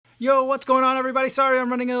Yo, what's going on, everybody? Sorry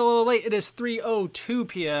I'm running a little late. It is 3:02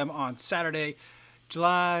 p.m. on Saturday,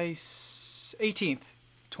 July 18th,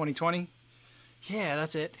 2020. Yeah,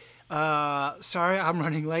 that's it. Sorry I'm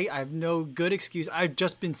running late. I have no good excuse. I've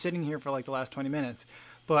just been sitting here for like the last 20 minutes,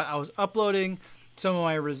 but I was uploading some of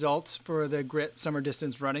my results for the Grit Summer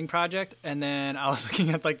Distance Running Project, and then I was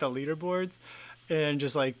looking at like the leaderboards, and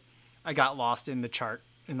just like I got lost in the chart,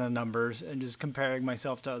 in the numbers, and just comparing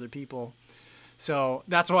myself to other people. So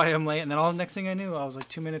that's why I'm late. And then all the next thing I knew, I was like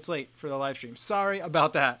 2 minutes late for the live stream. Sorry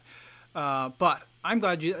about that. But I'm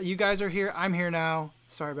glad you guys are here. I'm here now.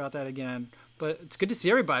 Sorry about that again. But it's good to see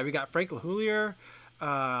everybody. We got Frank LaHoulier,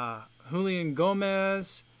 Julian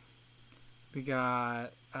Gomez. We got,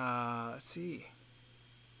 let's see,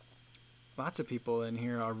 lots of people in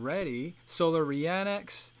here already. Solar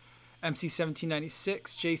Rianix,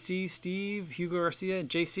 MC1796, JC, Steve, Hugo Garcia, and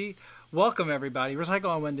JC. Welcome, everybody. Recycle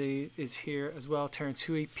on Wendy is here as well. Terrence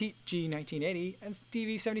Hui, Pete G1980, and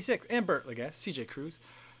Stevie 76, and Bert Legas, CJ Cruz,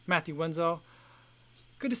 Matthew Wenzel.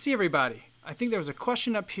 Good to see everybody. I think there was a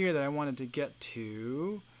question up here that I wanted to get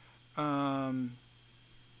to. Yeah.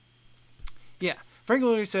 Frank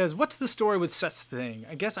Lillard says, what's the story with Seth's thing?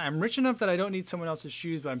 I guess I'm rich enough that I don't need someone else's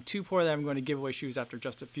shoes, but I'm too poor that I'm going to give away shoes after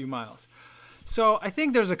just a few miles. So I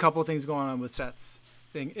think there's a couple things going on with Seth's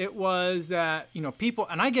thing. It was that, people,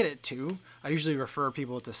 and I get it too, I usually refer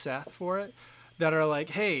people to Seth for it, that are like,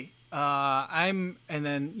 hey, and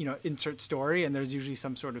then, insert story, and there's usually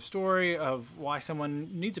some sort of story of why someone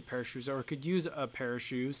needs a pair of shoes or could use a pair of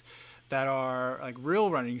shoes that are like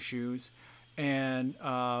real running shoes, and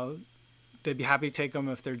they'd be happy to take them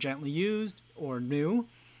if they're gently used or new,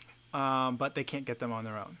 but they can't get them on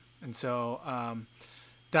their own. And so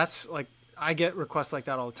that's like, I get requests like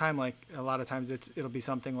that all the time. Like a lot of times it'll be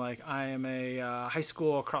something like, I am a high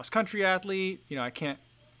school cross country athlete. I can't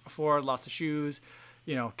afford lots of shoes.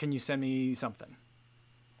 Can you send me something?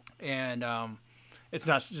 And it's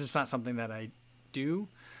just not something that I do.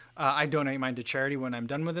 I donate mine to charity when I'm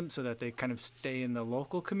done with them so that they kind of stay in the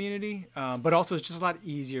local community. But also it's just a lot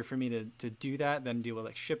easier for me to do that than deal with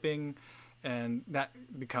like shipping. And that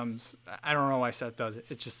becomes, I don't know why Seth does it.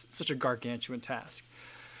 It's just such a gargantuan task.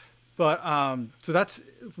 But so that's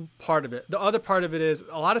part of it. The other part of it is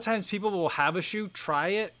a lot of times people will have a shoe, try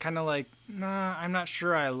it, kind of like, nah, I'm not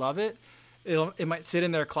sure I love it. It might sit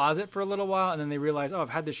in their closet for a little while, and then they realize, oh, I've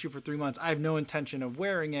had this shoe for 3 months. I have no intention of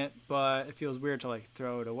wearing it, but it feels weird to like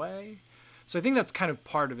throw it away. So I think that's kind of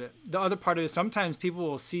part of it. The other part of it is sometimes people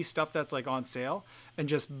will see stuff that's like on sale and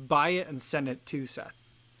just buy it and send it to Seth.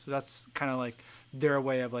 So that's kind of like their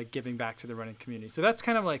way of like giving back to the running community. So that's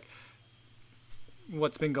kind of like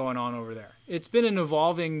what's been going on over there. It's been an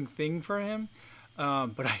evolving thing for him,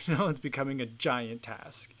 but I know it's becoming a giant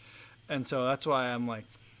task. And so that's why I'm like,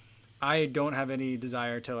 I don't have any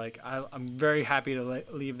desire to like, I'm very happy to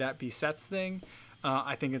leave that be Seth's thing.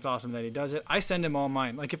 I think it's awesome that he does it. I send him all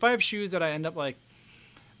mine. Like if I have shoes that I end up like,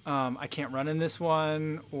 I can't run in this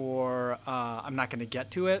one, or I'm not going to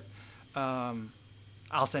get to it,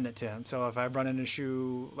 I'll send it to him. So if I run in a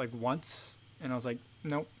shoe like once and I was like,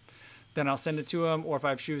 nope, then I'll send it to him. Or if I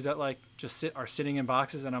have shoes that like just are sitting in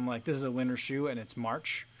boxes and I'm like, this is a winter shoe and it's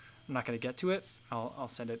March, I'm not going to get to it, I'll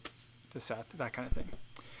send it to Seth, that kind of thing.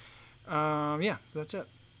 Yeah, so that's it.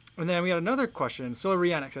 And then we got another question. Solar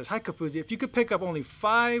Rianix says, hi Kafuzi, if you could pick up only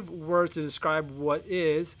 5 words to describe what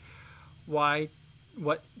is, why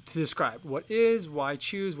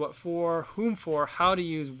choose, what for, whom for, how to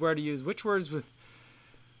use, where to use, which words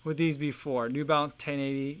would these be for? New Balance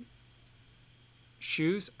 1080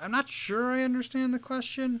 shoes. I'm not sure I understand the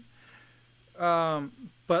question.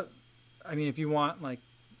 But I mean, if you want like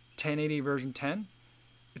 1080 version 10,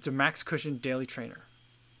 it's a Max Cushion Daily Trainer.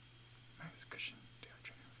 Max Cushion Daily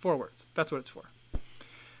Trainer. 4 words. That's what it's for.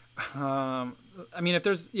 I mean, if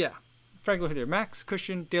there's, yeah, Frank, look here. Max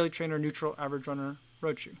Cushion Daily Trainer Neutral Average Runner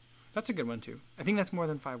Road Shoe. That's a good one too. I think that's more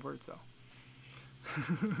than 5 words though.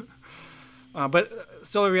 But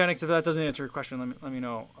Solar Rianix, if that doesn't answer your question, let me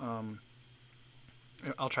know.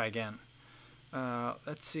 I'll try again.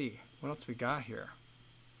 Let's see. What else we got here?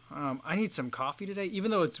 I need some coffee today,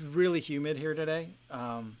 even though it's really humid here today.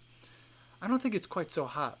 I don't think it's quite so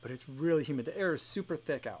hot, but it's really humid. The air is super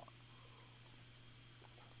thick out.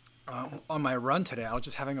 On my run today, I was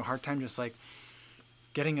just having a hard time just like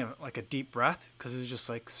getting a deep breath because it was just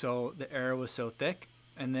like so, the air was so thick.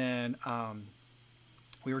 And then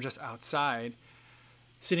we were just outside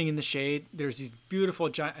sitting in the shade. There's these beautiful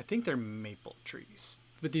giant, I think they're maple trees,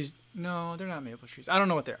 but no, they're not maple trees. I don't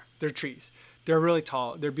know what they are. They're trees. They're really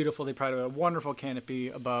tall. They're beautiful. They probably have a wonderful canopy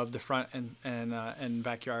above the front and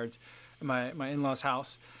backyards, my in-laws'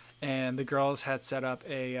 house. and the girls had set up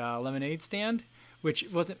a lemonade stand, which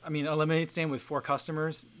wasn't, I mean, a lemonade stand with 4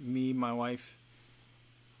 customers, me, my wife,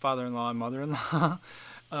 father-in-law, and mother-in-law.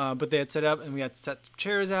 But they had set up, and we had set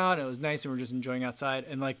chairs out, and it was nice, and we were just enjoying outside.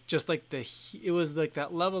 And like, just like it was like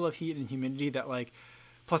that level of heat and humidity that like,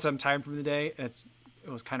 plus I'm tired from the day, and it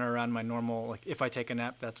was kind of around my normal, like if I take a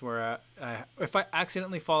nap, that's where if I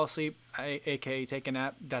accidentally fall asleep, aka take a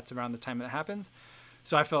nap, that's around the time that happens.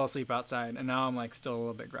 So I fell asleep outside, and now I'm like still a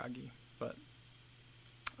little bit groggy, but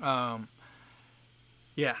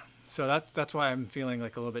yeah. So that's why I'm feeling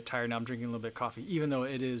like a little bit tired now. I'm drinking a little bit of coffee, even though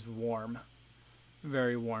it is warm,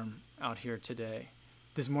 very warm out here today.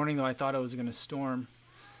 This morning though, I thought it was going to storm,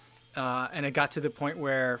 and it got to the point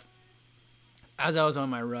where, as I was on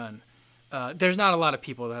my run, there's not a lot of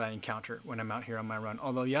people that I encounter when I'm out here on my run.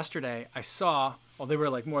 Although yesterday I saw, well, they were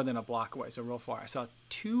like more than a block away, so real far. I saw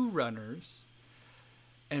 2 runners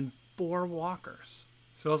and 4 walkers.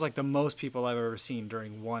 So it was like the most people I've ever seen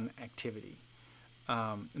during one activity.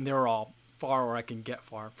 And they were all far where I can get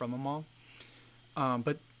far from them all.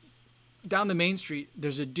 But down the main street,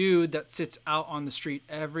 there's a dude that sits out on the street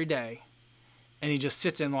every day, and he just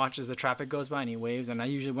sits and watches the traffic goes by, and he waves. And I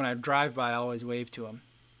usually, when I drive by, I always wave to him.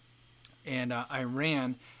 And I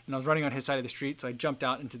ran, and I was running on his side of the street, so I jumped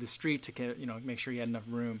out into the street to, make sure he had enough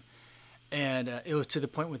room. And it was to the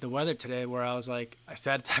point with the weather today where I was like, I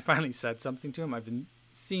finally said something to him. I've been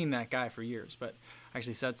seeing that guy for years, but I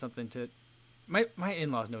actually said something to my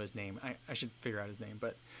in-laws know his name. I should figure out his name,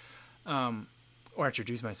 but or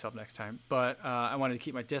introduce myself next time. But I wanted to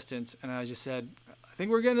keep my distance, and I just said, I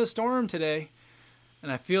think we're getting a storm today.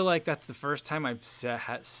 And I feel like that's the first time I've said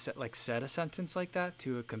a sentence like that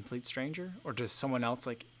to a complete stranger or just someone else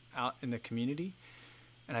like out in the community.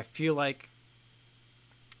 And I feel like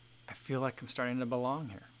I'm starting to belong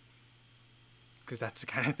here, because that's the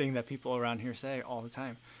kind of thing that people around here say all the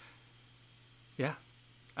time. Yeah.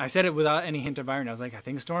 I said it without any hint of irony. I was like, I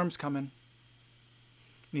think a storm's coming. And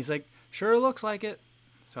he's like, sure looks like it.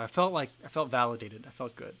 So I felt validated. I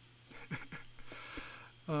felt good.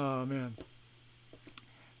 Oh, man.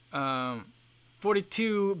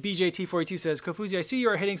 42 BJT 42 says, Kofuzi, I see you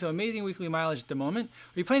are hitting some amazing weekly mileage at the moment.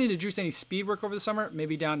 Are you planning to juice any speed work over the summer?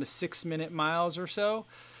 Maybe down to 6-minute miles or so?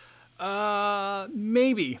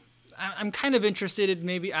 Maybe. I'm kind of interested.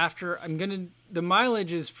 Maybe after the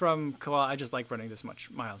mileage is from, well, I just like running this much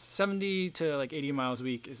miles. 70 to like 80 miles a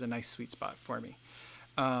week is a nice sweet spot for me.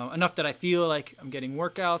 Enough that I feel like I'm getting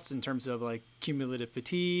workouts in terms of like cumulative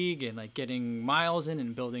fatigue and like getting miles in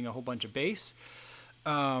and building a whole bunch of base.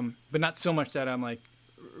 But not so much that I'm like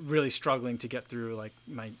really struggling to get through like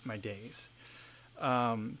my days.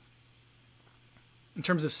 In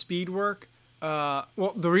terms of speed work,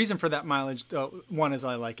 well, the reason for that mileage, though, 1 is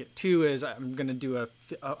I like it. 2 is I'm going to do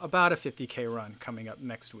about a 50K run coming up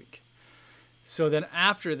next week. So then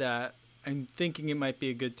after that, I'm thinking it might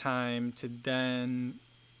be a good time to then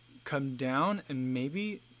come down and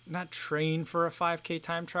maybe not train for a 5K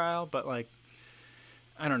time trial, but like,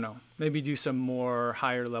 I don't know, maybe do some more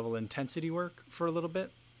higher level intensity work for a little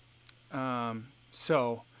bit.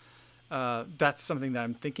 So that's something that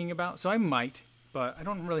I'm thinking about. So I might, but I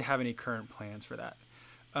don't really have any current plans for that.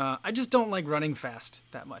 I just don't like running fast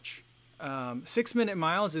that much. 6-minute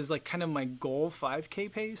miles is like kind of my goal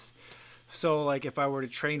 5K pace. So like if I were to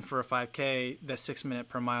train for a 5K, the 6 minute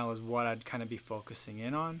per mile is what I'd kind of be focusing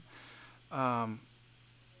in on.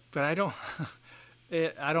 But I don't,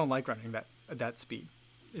 I don't like running that speed.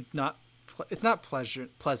 It's not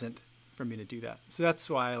pleasant for me to do that. So that's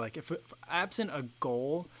why, like, if absent a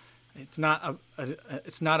goal, it's not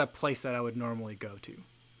a place that I would normally go to.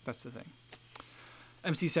 That's the thing.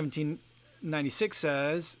 MC1796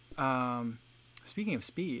 says, speaking of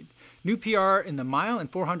speed, new PR in the mile and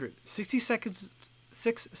 400, 6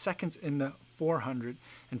 seconds in the 400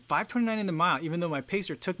 and 5:29 in the mile, even though my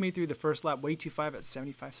pacer took me through the first lap way too fast at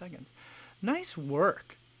 75 seconds. Nice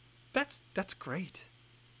work. That's great.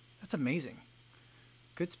 That's amazing.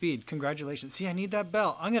 Good speed. Congratulations. See, I need that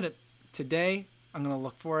bell. Today, I'm going to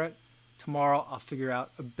look for it. Tomorrow, I'll figure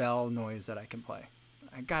out a bell noise that I can play.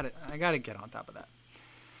 I got to get on top of that.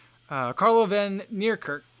 Carlo Van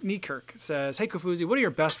Niekirk says, hey, Kofuzi, what are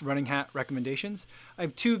your best running hat recommendations? I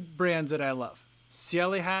have 2 brands that I love.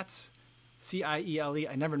 Ciele hats, Ciele.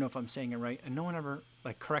 I never know if I'm saying it right, and no one ever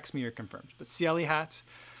corrects me or confirms. But Ciele hats,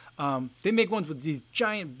 they make ones with these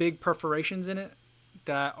giant big perforations in it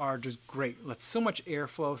that are just great. Let so much air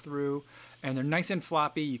flow through, and they're nice and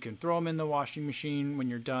floppy. You can throw them in the washing machine when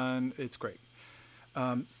you're done. It's great.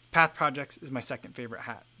 Path Projects is my second favorite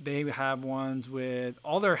hat. They have ones with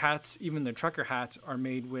all their hats, even the trucker hats, are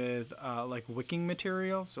made with wicking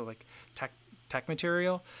material, so like tech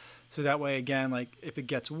material. So that way, again, like if it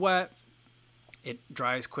gets wet, it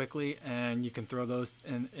dries quickly, and you can throw those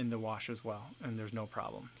in the wash as well, and there's no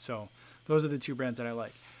problem. So those are the two brands that I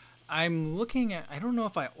like. I'm looking at, I don't know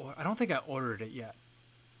if I don't think I ordered it yet.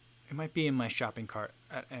 It might be in my shopping cart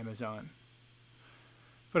at Amazon.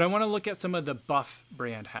 But I want to look at some of the Buff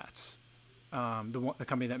brand hats, the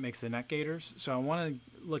company that makes the neck gaiters. So I want to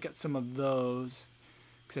look at some of those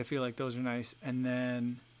because I feel like those are nice. And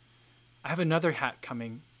then I have another hat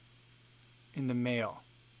coming in the mail.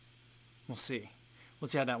 We'll see. We'll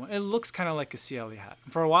see how that one. It looks kind of like a CLE hat.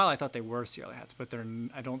 For a while, I thought they were CLE hats, but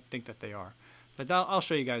I don't think that they are. But I'll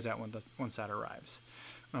show you guys that one once that arrives.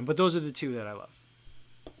 But those are the two that I love.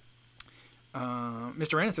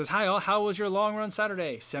 Mr. Random says, "Hi all, how was your long run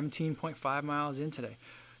Saturday? 17.5 miles in today."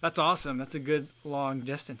 That's awesome. That's a good long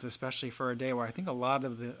distance, especially for a day where I think a lot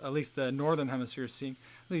of at least the northern hemisphere is seeing,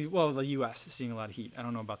 well, the U.S. is seeing a lot of heat. I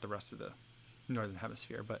don't know about the rest of the northern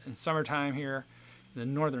hemisphere, but in summertime here, in the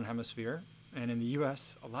northern hemisphere and in the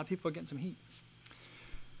U.S., a lot of people are getting some heat.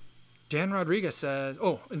 Dan Rodriguez says,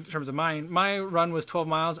 in terms of mine, my run was 12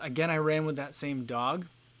 miles. Again, I ran with that same dog.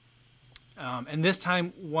 And this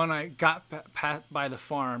time when I got by the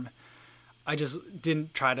farm, I just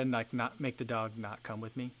didn't try to not make the dog not come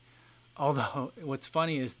with me. Although what's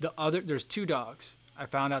funny is there's two dogs. I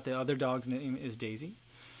found out the other dog's name is Daisy.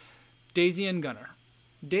 Daisy and Gunner.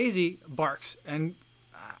 Daisy barks and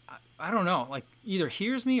I don't know, like either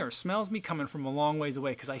hears me or smells me coming from a long ways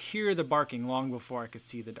away because I hear the barking long before I could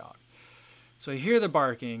see the dog. So I hear the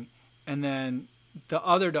barking, and then the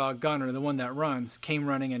other dog, Gunner, the one that runs, came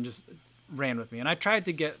running and just ran with me. And I tried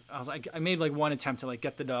to I made like one attempt to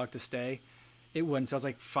get the dog to stay. It wouldn't, so I was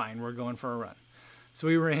like, fine, we're going for a run. So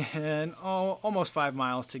we ran almost 5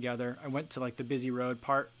 miles together. I went to the busy road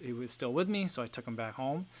part. He was still with me, so I took him back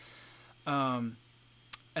home.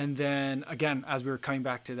 And then again, as we were coming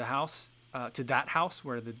back to the house, to that house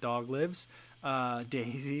where the dog lives,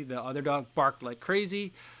 Daisy, the other dog, barked like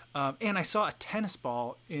crazy. And I saw a tennis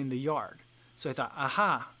ball in the yard. So I thought,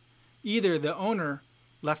 aha, either the owner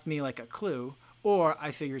left me a clue or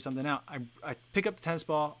I figured something out. I pick up the tennis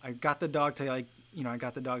ball. I got the dog to I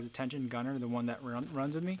got the dog's attention, Gunner, the one that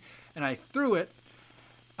runs with me. And I threw it,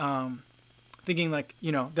 thinking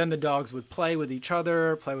then the dogs would play with each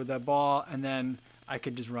other, play with that ball, and then I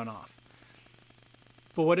could just run off.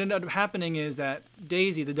 But what ended up happening is that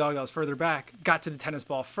Daisy, the dog that was further back, got to the tennis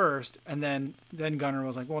ball first, and then Gunner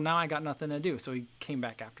was like, well, now I got nothing to do. So he came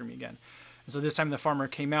back after me again. And so this time the farmer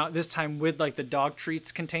came out, this time with the dog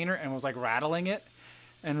treats container, and was rattling it,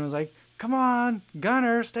 and was like, come on,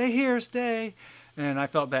 Gunner, stay here, stay. And I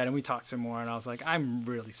felt bad, and we talked some more, and I was like, I'm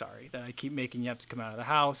really sorry that I keep making you have to come out of the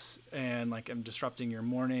house, and I'm disrupting your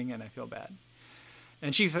morning, and I feel bad.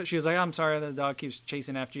 And she was like, I'm sorry the dog keeps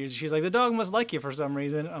chasing after you. She's like, the dog must like you for some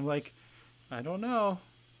reason. I'm like, I don't know.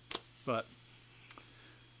 But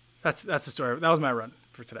that's the story. That was my run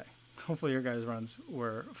for today. Hopefully your guys' runs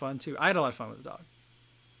were fun too. I had a lot of fun with the dog.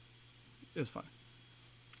 It was fun.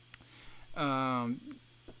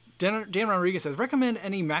 Dan Rodriguez says, recommend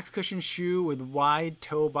any max cushion shoe with wide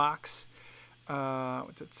toe box.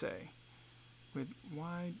 What's it say? With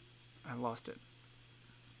wide, I lost it.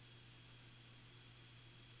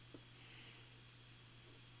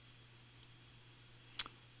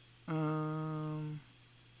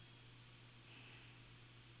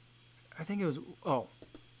 I think it was, all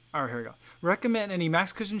right, here we go. Recommend any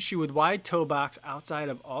max cushion shoe with wide toe box outside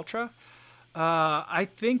of Ultra. I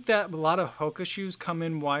think that a lot of Hoka shoes come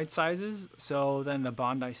in wide sizes, so then the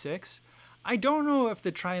Bondi 6. I don't know if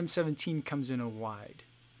the Triumph 17 comes in a wide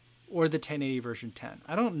or the 1080 version 10.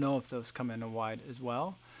 I don't know if those come in a wide as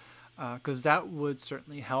well, because that would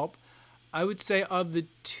certainly help. I would say of the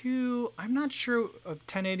two, I'm not sure of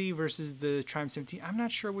 1080 versus the Triumph 17. I'm not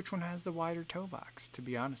sure which one has the wider toe box, to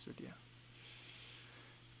be honest with you.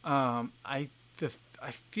 I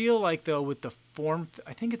feel like though with the form,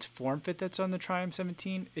 I think it's form fit that's on the Triumph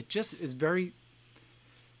 17. It just is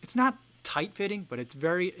it's not tight fitting, but it's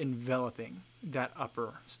very enveloping, that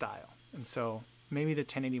upper style. And so maybe the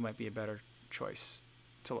 1080 might be a better choice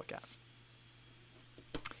to look at.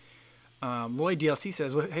 Lloyd DLC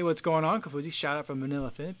says, hey, what's going on, Kofuzi? Shout out from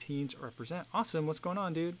Manila, Philippines. Represent. Awesome. What's going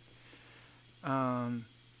on, dude? Yeah.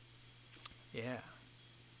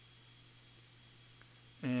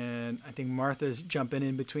 And I think Martha's jumping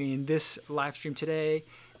in between this live stream today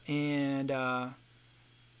and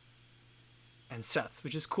Seth's,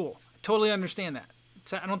 which is cool. I totally understand that.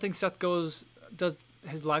 I don't think Seth does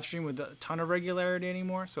his live stream with a ton of regularity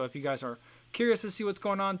anymore. So if you guys are curious to see what's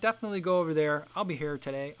going on, definitely go over there. I'll be here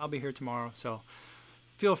today. I'll be here tomorrow. So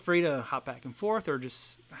feel free to hop back and forth or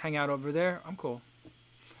just hang out over there. I'm cool.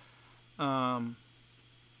 Yeah.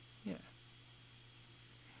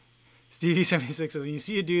 Stevie76 says, when you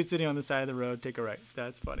see a dude sitting on the side of the road, take a right.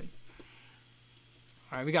 That's funny.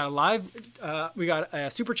 All right, we got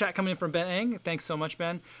a super chat coming in from Ben Eng. Thanks so much,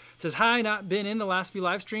 Ben. It says, hi, not been in the last few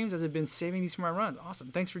live streams as I've been saving these for my runs.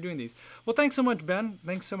 Awesome. Thanks for doing these. Well, thanks so much, Ben.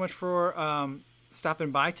 Thanks so much for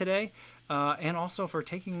stopping by today and also for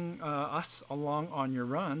taking us along on your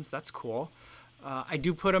runs. That's cool. I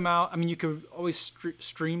do put them out. I mean, you could always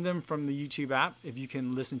stream them from the YouTube app if you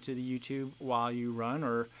can listen to the YouTube while you run,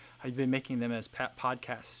 or I've been making them as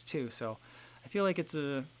podcasts too. So I feel like it's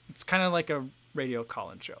kind of like a radio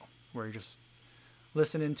call-in show where you're just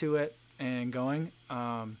listening to it and going.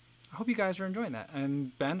 I hope you guys are enjoying that.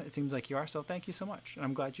 And Ben, it seems like you are, so thank you so much. And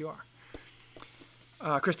I'm glad you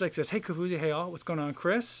are. Chris Dyke says, hey, Kofuzi, hey all. What's going on,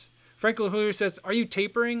 Chris? Frank LaHooyer says, are you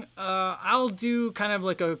tapering? I'll do kind of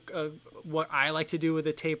like a what I like to do with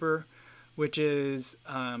a taper, which is,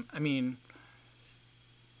 I'll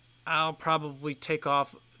probably take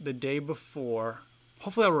off the day before.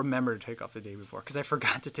 Hopefully I'll remember to take off the day before because I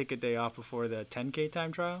forgot to take a day off before the 10K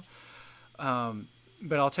time trial.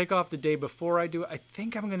 But I'll take off the day before I do it. I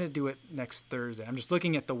think I'm going to do it next Thursday. I'm just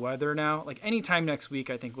looking at the weather now. Like anytime next week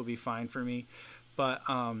I think will be fine for me. But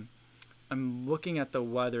I'm looking at the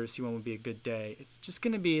weather to see when would be a good day. It's just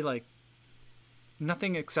going to be like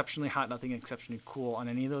nothing exceptionally hot, nothing exceptionally cool on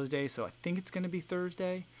any of those days. So I think it's going to be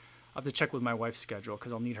Thursday. I'll have to check with my wife's schedule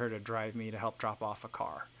because I'll need her to drive me to help drop off a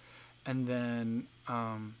car. And then,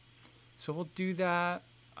 so we'll do that.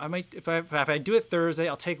 I might, if I do it Thursday,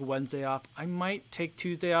 I'll take Wednesday off. I might take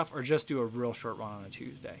Tuesday off or just do a real short run on a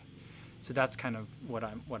Tuesday. So that's kind of what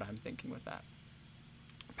I'm thinking with that.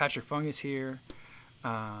 Patrick Fung is here.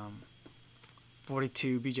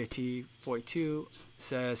 42 BJT 42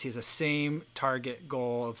 says he has the same target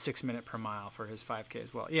goal of 6 minutes per mile for his 5K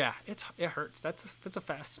as well. Yeah, it hurts. That's a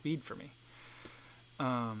fast speed for me.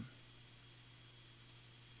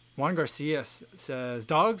 Juan Garcia says,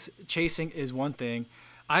 dogs chasing is one thing.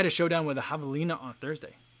 I had a showdown with a javelina on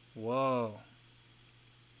Thursday. Whoa.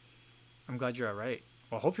 I'm glad you're all right.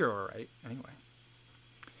 Well, I hope you're all right anyway.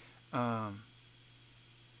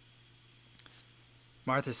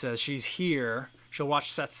 Martha says she's here. She'll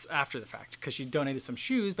watch sets after the fact because she donated some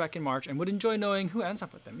shoes back in March and would enjoy knowing who ends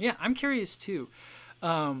up with them. Yeah, I'm curious too.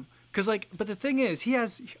 But the thing is,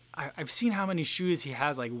 I've seen how many shoes he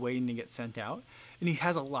has like waiting to get sent out, and he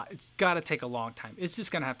has a lot. It's got to take a long time. It's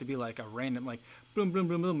just gonna have to be like a random, like boom, boom,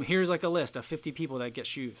 boom, boom. Here's like a list of 50 people that get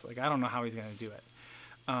shoes. Like I don't know how he's gonna do it,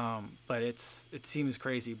 but it seems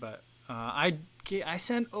crazy. But I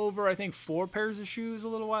sent over I think 4 pairs of shoes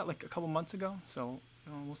a couple months ago. So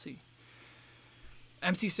we'll see.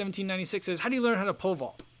 MC1796 says, how do you learn how to pole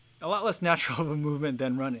vault? A lot less natural of a movement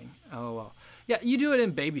than running. LOL. Yeah, you do it in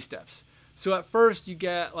baby steps. So at first you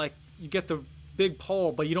get the big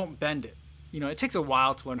pole, but you don't bend it. It takes a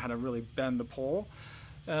while to learn how to really bend the pole.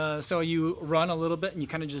 So you run a little bit and you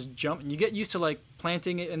kind of just jump and you get used to like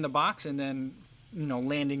planting it in the box and then,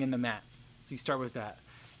 landing in the mat. So you start with that.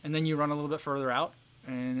 And then you run a little bit further out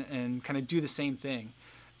and kind of do the same thing.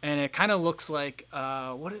 And it kind of looks like,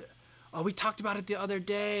 we talked about it the other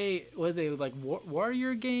day. What are they, like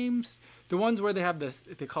warrior games? The ones where they have this,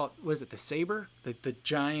 they call it, what is it, the saber? The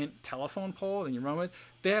giant telephone pole and you run with.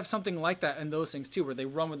 They have something like that in those things too, where they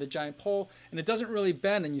run with the giant pole and it doesn't really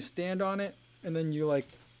bend and you stand on it and then you like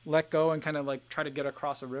let go and kind of like try to get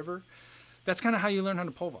across a river. That's kind of how you learn how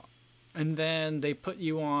to pole vault. And then they put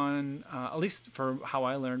you on, at least for how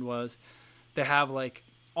I learned was, they have like,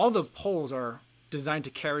 all the poles are designed to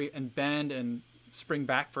carry and bend and spring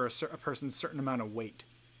back for a person's certain amount of weight.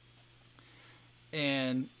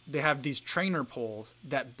 And they have these trainer poles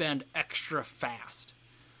that bend extra fast.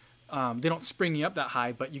 They don't spring you up that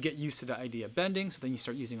high, but you get used to the idea of bending. So then you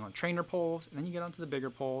start using on trainer poles, and then you get onto the bigger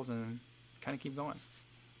poles and kind of keep going.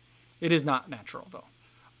 It is not natural though.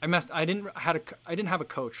 I didn't have a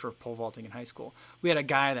coach for pole vaulting in high school. We had a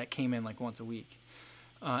guy that came in like once a week.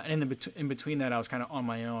 And in between that, I was kind of on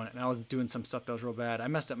my own, and I was doing some stuff that was real bad. I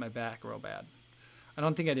messed up my back real bad. I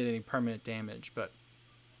don't think I did any permanent damage, but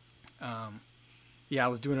I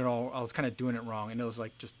was doing it all. I was kind of doing it wrong, and it was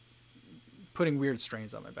like just putting weird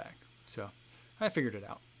strains on my back. So I figured it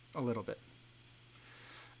out a little bit.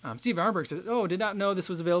 Steve Arnberg says, "Oh, did not know this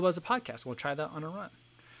was available as a podcast. We'll try that on a run."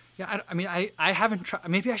 Yeah, I haven't tried.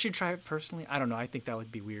 Maybe I should try it personally. I don't know. I think that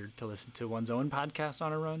would be weird to listen to one's own podcast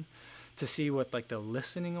on a run to see what like the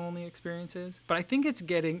listening only experience is. But I think it's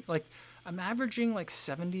getting like I'm averaging like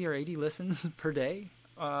 70 or 80 listens per day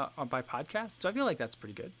by podcast. So I feel like that's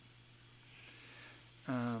pretty good.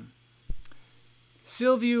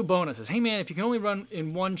 Silvio Bona says, hey man, if you can only run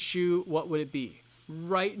in one shoe, what would it be?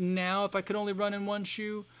 Right now, if I could only run in one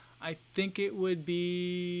shoe, I think it would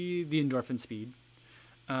be the Endorphin Speed.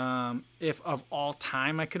 If of all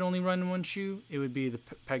time I could only run in one shoe, it would be the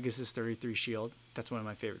Pegasus 33 Shield. That's one of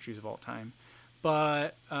my favorite shoes of all time.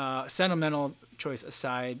 But sentimental choice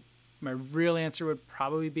aside, my real answer would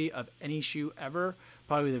probably be, of any shoe ever,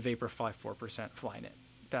 probably the Vaporfly 4% Flyknit.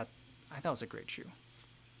 That I thought was a great shoe.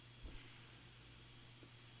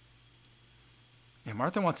 And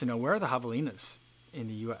Martha wants to know, where are the javelinas in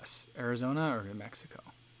the U.S.? Arizona or New Mexico?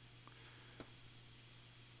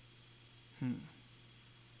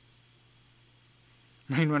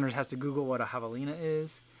 Rain Runners has to Google what a javelina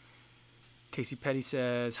is. Casey Petty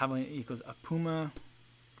says javelina equals a puma.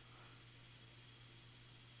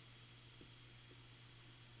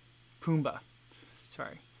 Pumbaa.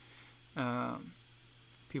 Sorry.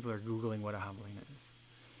 People are Googling what a javelina is.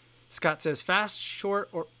 Scott says fast, short,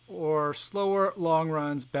 or slower long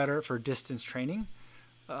runs better for distance training.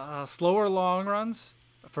 Slower long runs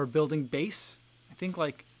for building base. I think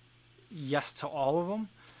like yes to all of them.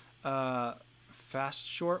 Fast,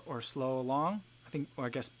 short, or slow, long. I think, or I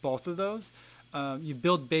guess both of those. You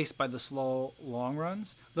build base by the slow, long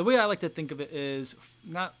runs. The way I like to think of it is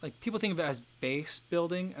not like people think of it as base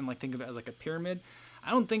building and like think of it as like a pyramid.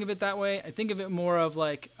 I don't think of it that way. I think of it more of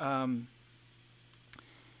like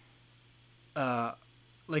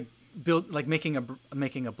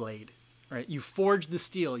making a blade, right? You forge the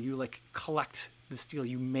steel, you like collect the steel,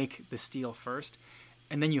 you make the steel first,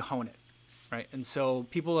 and then you hone it, right? And so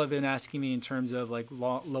people have been asking me in terms of like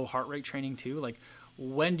low heart rate training too, like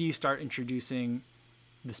when do you start introducing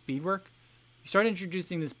the speed work? You start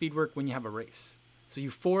introducing the speed work when you have a race. So you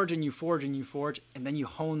forge and you forge and you forge, and then you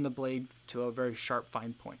hone the blade to a very sharp,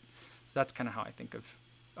 fine point. So that's kind of how I think of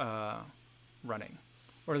running,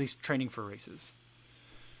 or at least training for races.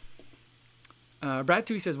 Brad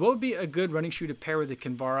Tui says, what would be a good running shoe to pair with the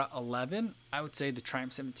Kinvara 11? I would say the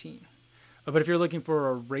Triumph 17. But if you're looking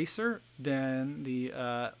for a racer, then the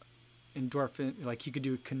Endorphin, like you could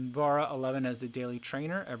do Kinvara 11 as the daily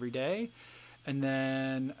trainer every day, and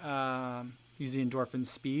then use the Endorphin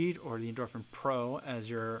Speed or the Endorphin Pro as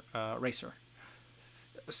your racer.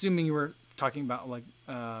 Assuming you were talking about like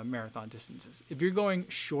marathon distances. If you're going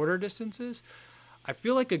shorter distances, I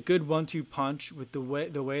feel like a good 1-2 punch with the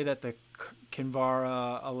way that the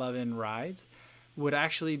Kinvara 11 rides would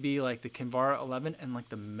actually be like the Kinvara 11 and like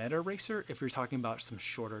the Meta Racer if you're talking about some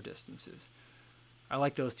shorter distances. I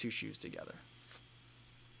like those two shoes together.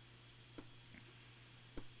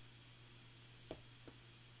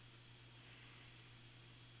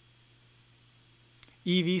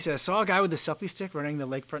 EV says, saw a guy with a selfie stick running the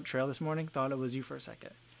lakefront trail this morning. Thought it was you for a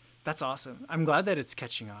second. That's awesome. I'm glad that it's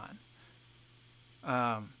catching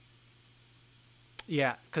on.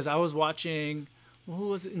 Yeah, because I was watching, who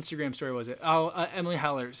was it? Instagram story was it? Emily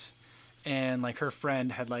Hellers, and like her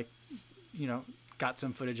friend had like, got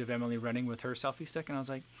some footage of Emily running with her selfie stick, and I was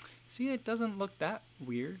like, see, it doesn't look that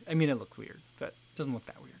weird. I mean, it looked weird, but it doesn't look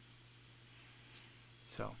that weird.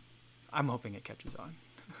 So, I'm hoping it catches on.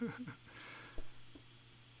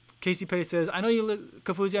 Casey Petty says,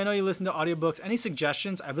 Kofuzi, I know you listen to audiobooks. Any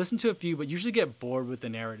suggestions? I've listened to a few, but usually get bored with the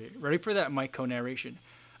narrative. Ready for that Mike co-narration?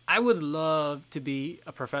 I would love to be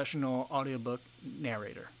a professional audiobook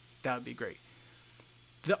narrator. That would be great.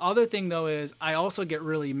 The other thing, though, is I also get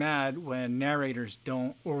really mad when narrators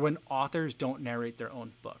don't, or when authors don't narrate their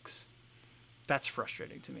own books. That's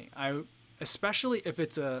frustrating to me. Especially if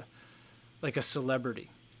it's like a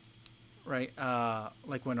celebrity, right?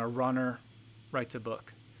 Like when a runner writes a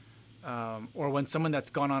book. Or when someone that's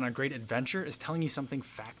gone on a great adventure is telling you something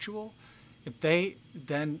factual, if they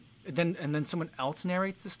then someone else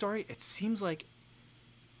narrates the story, it seems like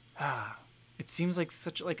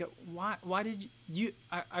such like a why did you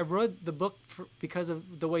I wrote the book because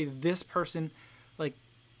of the way this person like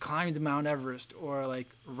climbed Mount Everest or like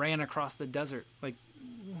ran across the desert, like.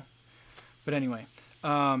 But anyway,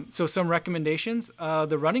 so some recommendations.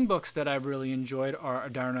 The running books that I've really enjoyed are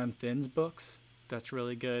Darren Finn's books. That's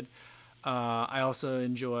really good. I also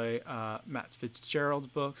enjoy Matt Fitzgerald's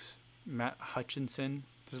books, Matt Hutchinson.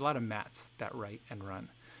 There's a lot of Matts that write and run.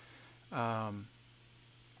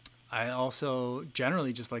 I also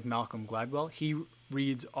generally just like Malcolm Gladwell. He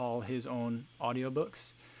reads all his own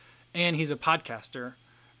audiobooks, and he's a podcaster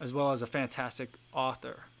as well as a fantastic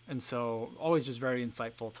author. And so always just very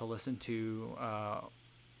insightful to listen to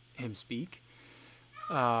him speak.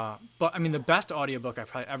 But I mean, the best audiobook I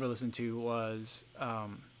probably ever listened to was,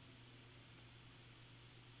 I'm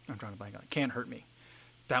trying to blank on it, Can't Hurt Me.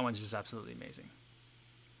 That one's just absolutely amazing.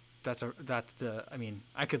 I mean,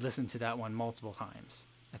 I could listen to that one multiple times,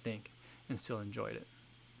 I think, and still enjoyed it.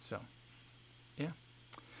 So, yeah.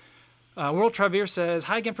 World Travere says,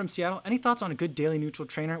 hi again from Seattle. Any thoughts on a good daily neutral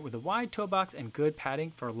trainer with a wide toe box and good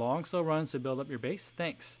padding for long, slow runs to build up your base?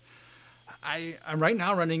 Thanks. I'm right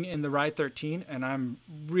now running in the Ride 13, and I'm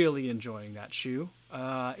really enjoying that shoe.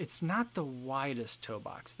 It's not the widest toe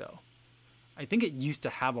box, though. I think it used to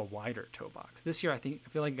have a wider toe box. This year, I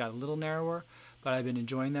feel like it got a little narrower, but I've been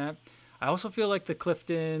enjoying that. I also feel like the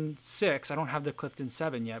Clifton 6, I don't have the Clifton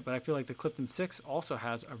 7 yet, but I feel like the Clifton 6 also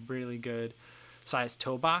has a really good size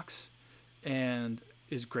toe box and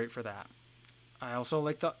is great for that. I also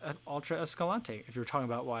like the Ultra Escalante, if you're talking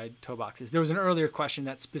about wide toe boxes. There was an earlier question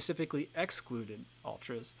that specifically excluded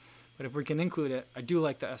Ultras, but if we can include it, I do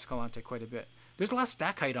like the Escalante quite a bit. There's a lot of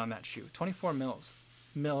stack height on that shoe, 24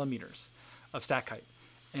 millimeters of stack height,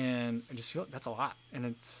 and I just feel that's a lot, and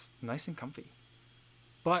it's nice and comfy.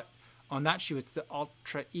 But on that shoe, it's the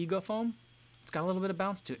Ultra Ego Foam. It's got a little bit of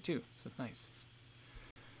bounce to it too, so it's nice.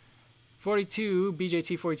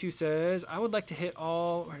 BJT42 says, I would like to hit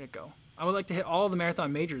all the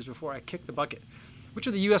marathon majors before I kick the bucket. Which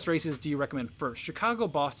of the U.S. races do you recommend first? Chicago,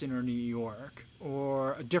 Boston, or New York?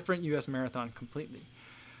 Or a different U.S. marathon completely?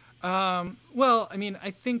 Well, I mean,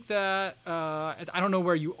 I think that, I don't know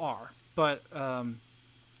where you are, but in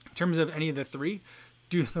terms of any of the three,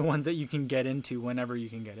 do the ones that you can get into whenever you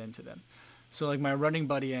can get into them. So like my running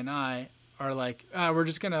buddy and I are like, we're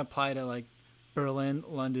just going to apply to like Berlin,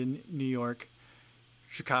 London, New York,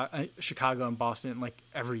 Chicago, and Boston like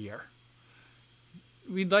every year.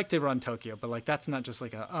 We'd like to run Tokyo, but like that's not just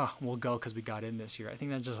like we'll go because we got in this year. I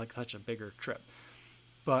think that's just like such a bigger trip.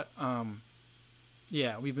 But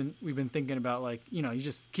yeah, we've been thinking about like, you know, you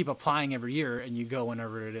just keep applying every year and you go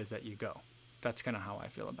whenever it is that you go. That's kind of how I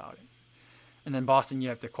feel about it. And then Boston, you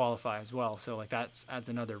have to qualify as well, so like that adds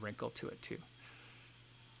another wrinkle to it too.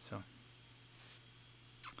 So.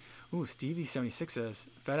 Ooh, Stevie76 says,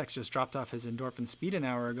 FedEx just dropped off his Endorphin Speed an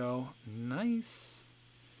hour ago. Nice.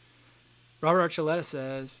 Robert Archuleta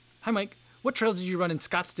says, hi, Mike. What trails did you run in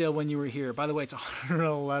Scottsdale when you were here? By the way, it's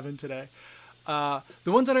 111 today. The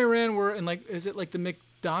ones that I ran were in, like, is it like the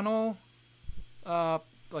McDonald,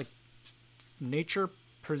 like, nature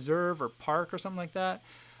preserve or park or something like that?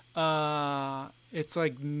 It's,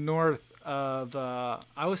 like, north of,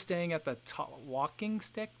 I was staying at the Talking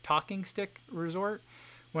Stick Resort.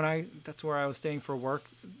 That's where I was staying for work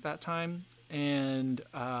that time, and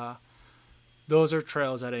those are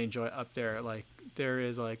trails that I enjoy up there. Like there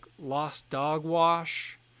is like Lost Dog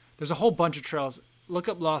Wash. There's a whole bunch of trails. Look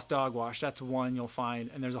up Lost Dog Wash. That's one you'll find,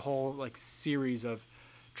 and there's a whole like series of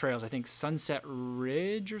trails. I think Sunset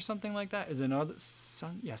Ridge or something like that is another.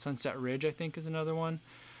 Sunset Ridge I think is another one.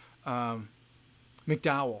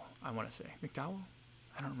 McDowell, I want to say McDowell.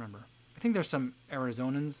 I don't remember. I think there's some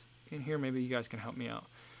Arizonans in here. Maybe you guys can help me out.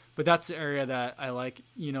 But that's the area that I like.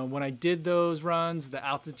 You know, when I did those runs, the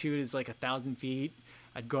altitude is like 1,000 feet.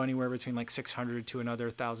 I'd go anywhere between like 600 to another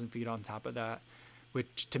 1,000 feet on top of that,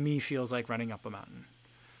 which to me feels like running up a mountain.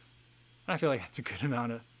 And I feel like that's a good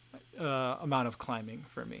amount of climbing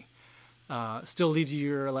for me. Still leaves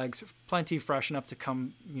your legs plenty fresh enough to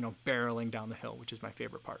come, you know, barreling down the hill, which is my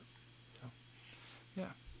favorite part. So, yeah.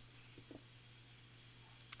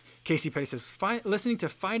 Casey Petty says, listening to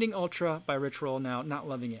Finding Ultra by Rich Roll now, not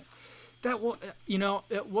loving it.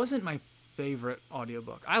 It wasn't my favorite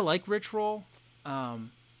audiobook. I like Rich Roll,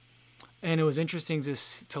 and it was interesting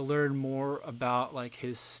to learn more about like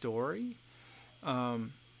his story.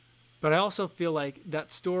 But I also feel like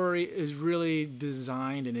that story is really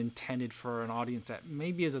designed and intended for an audience that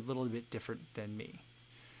maybe is a little bit different than me.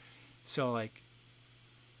 So like,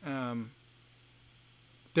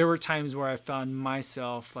 there were times where I found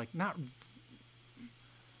myself like I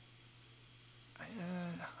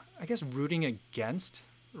guess rooting against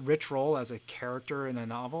Rich Roll as a character in a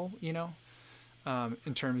novel, you know,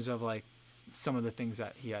 in terms of like some of the things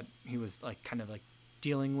that he was like kind of like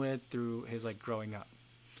dealing with through his like growing up.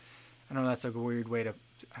 I know that's a weird way to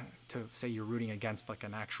say you're rooting against like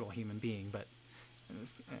an actual human being, but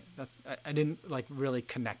I didn't like really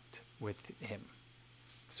connect with him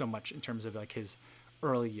so much in terms of like his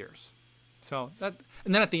early years. So that,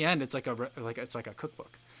 and then at the end it's like a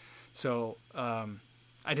cookbook. So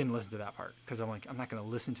I didn't listen to that part because I'm like, I'm not going to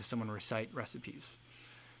listen to someone recite recipes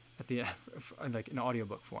at the end, like in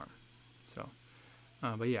audiobook form. So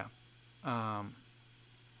but yeah,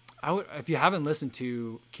 I would, if you haven't listened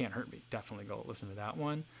to Can't Hurt Me, definitely go listen to that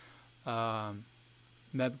one.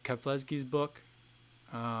 Meb Keflezighi's book,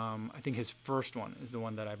 I think his first one is the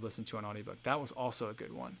one that I've listened to on audiobook. That was also a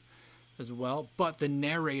good one as well, but the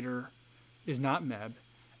narrator is not Meb,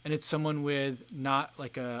 and it's someone with not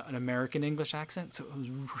like an American English accent, so it was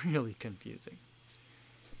really confusing,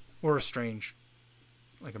 or a strange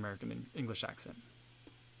like American English accent.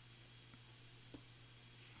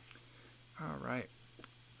 All right,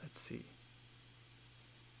 let's see.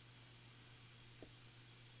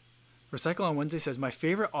 Recycle on Wednesday says, my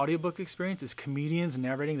favorite audiobook experience is comedians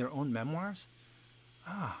narrating their own memoirs.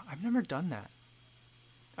 I've never done that.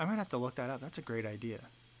 I might have to look that up. That's a great idea.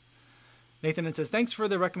 Nathan says, thanks for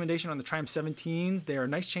the recommendation on the Triumph 17s. They are a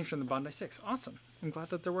nice change from the Bondi 6. Awesome. I'm glad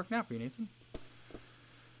that they're working out for you, Nathan.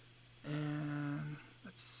 And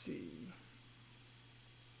let's see.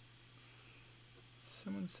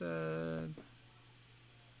 Someone said...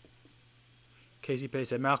 Casey Pay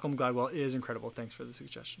said, Malcolm Gladwell is incredible. Thanks for the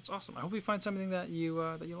suggestions. Awesome. I hope you find something that you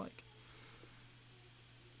like.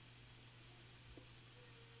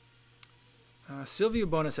 Silvio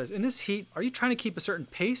Bona says, in this heat, are you trying to keep a certain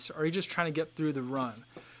pace, or are you just trying to get through the run?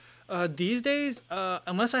 These days,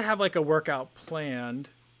 unless I have like a workout planned,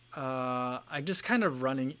 I'm just kind of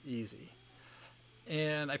running easy.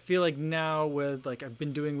 And I feel like now with like I've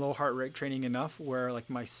been doing low heart rate training enough where like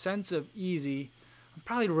my sense of easy, I'm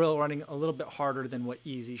probably running a little bit harder than what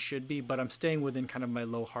easy should be, but I'm staying within kind of my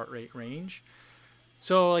low heart rate range.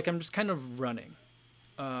 So like I'm just kind of running.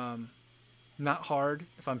 Not hard.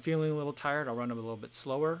 If I'm feeling a little tired, I'll run a little bit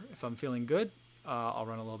slower. If I'm feeling good, I'll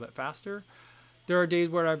run a little bit faster. There are days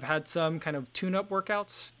where I've had some kind of tune-up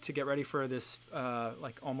workouts to get ready for this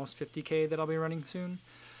like almost 50K that I'll be running soon.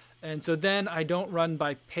 And so then I don't run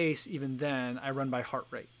by pace even then. I run by heart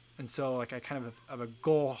rate. And so like I kind of have a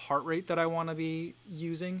goal heart rate that I want to be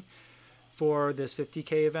using for this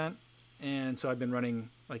 50K event. And so I've been running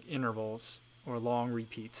like intervals or long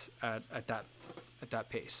repeats at that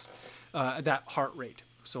pace, at that heart rate.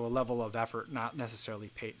 So a level of effort, not necessarily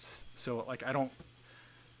pace. So like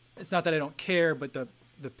it's not that I don't care, but the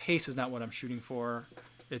pace is not what I'm shooting for.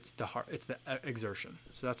 It's the exertion.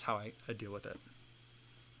 So that's how I deal with it.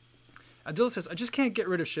 Adil says, I just can't get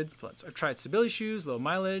rid of shin splints. I've tried stability shoes, low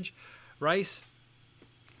mileage, rice.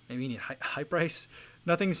 Maybe you need hype rice.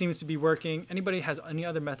 Nothing seems to be working. Anybody has any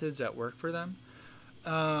other methods that work for them?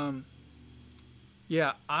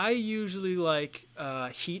 Yeah, I usually like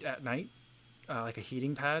heat at night, like a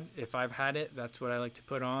heating pad. If I've had it, that's what I like to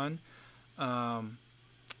put on.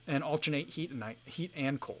 And alternate heat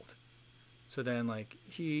and cold. So then like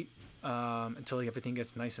heat until like everything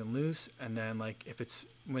gets nice and loose, and then like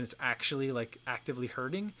when it's actually like actively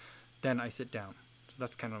hurting, then I sit down. So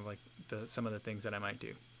that's kind of like some of the things that I might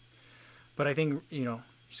do. But I think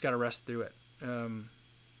just gotta rest through it.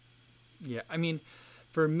 Yeah, I mean,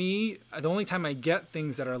 for me, the only time I get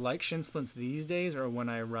things that are like shin splints these days are when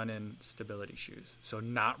I run in stability shoes. So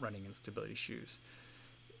not running in stability shoes.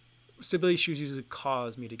 Stability shoes usually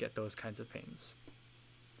cause me to get those kinds of pains.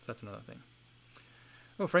 So that's another thing.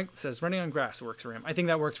 Oh, Frank says running on grass works for him. I think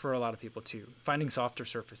that works for a lot of people too. Finding softer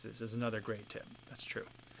surfaces is another great tip. That's true.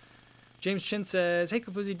 James Chin says, hey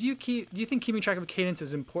Kofuzi, do you think keeping track of cadence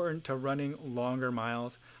is important to running longer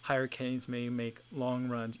miles? Higher cadence may make long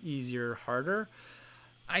runs easier, harder.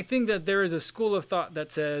 I think that there is a school of thought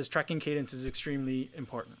that says tracking cadence is extremely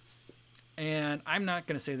important. And I'm not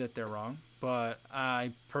going to say that they're wrong, but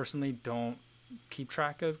I personally don't keep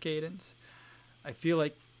track of cadence. I feel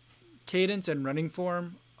like cadence and running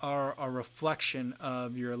form are a reflection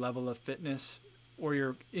of your level of fitness or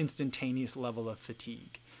your instantaneous level of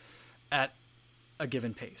fatigue at a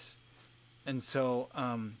given pace. And so,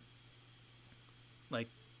 like,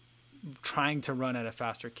 trying to run at a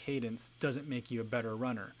faster cadence doesn't make you a better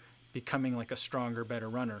runner. Becoming like a stronger, better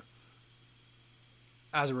runner,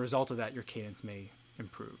 as a result of that, your cadence may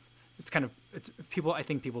improve. I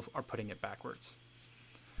think people are putting it backwards.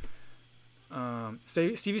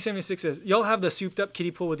 Stevie76 says, y'all have the souped up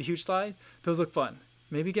kiddie pool with the huge slide? Those look fun.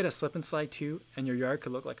 Maybe get a slip and slide too, and your yard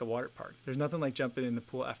could look like a water park. There's nothing like jumping in the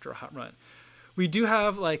pool after a hot run. We don't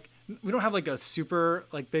have like a super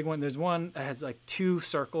like big one. There's one that has like 2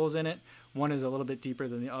 circles in it. One is a little bit deeper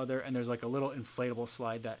than the other, and there's like a little inflatable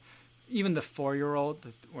slide that even the 4-year-old,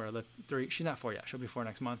 or the 3, she's not 4 yet, she'll be 4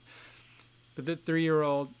 next month. But the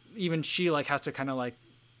 3-year-old, even she like has to kind of like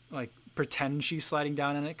pretend she's sliding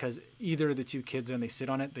down in it, because either of the 2 kids, when they sit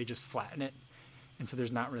on it, they just flatten it. And so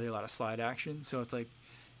there's not really a lot of slide action. So it's like,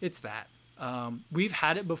 it's that. We've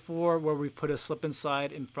had it before where we've put a slip and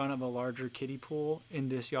slide in front of a larger kiddie pool in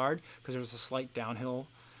this yard, because there's a slight downhill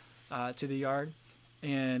to the yard.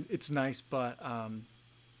 And it's nice, but I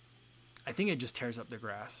think it just tears up the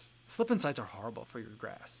grass. Slip and slides are horrible for your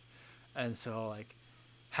grass. And so like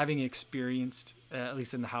having experienced, at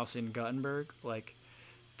least in the house in Guttenberg, like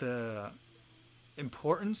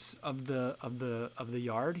importance of the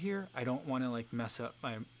yard here, I don't want to like mess up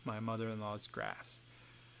my mother-in-law's grass.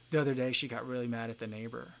 The other day she got really mad at the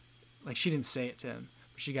neighbor. Like, she didn't say it to him,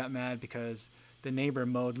 but she got mad because the neighbor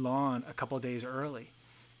mowed lawn a couple days early.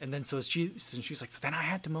 And then so she's like, so then I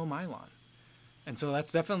had to mow my lawn. And so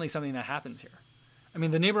that's definitely something that happens here. I mean,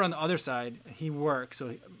 the neighbor on the other side, he works,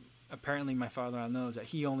 so apparently my father-in-law knows that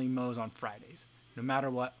he only mows on Fridays. No matter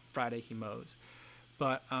what Friday he mows.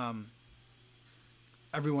 But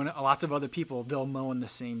lots of other people, they'll mow on the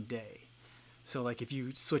same day. So like if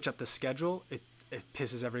you switch up the schedule, it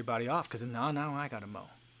pisses everybody off because now I gotta mow.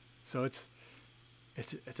 So it's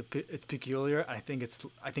peculiar. I think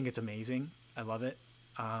it's amazing. I love it.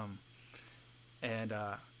 But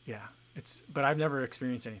I've never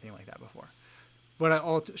experienced anything like that before. But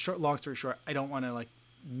long story short, I don't want to like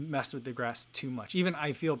mess with the grass too much. Even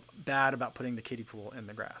I feel bad about putting the kiddie pool in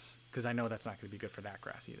the grass because I know that's not going to be good for that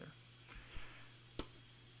grass either.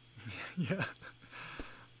 Yeah.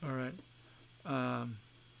 All right.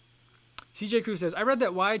 CJ Cruz says, I read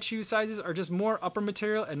that wide shoe sizes are just more upper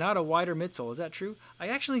material and not a wider midsole. Is that true? I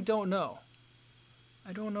actually don't know.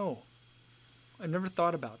 I don't know. I never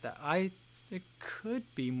thought about that. It could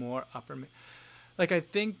be more upper. Like, I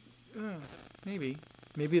think maybe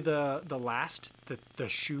the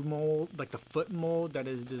shoe mold, like the foot mold that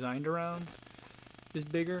is designed around is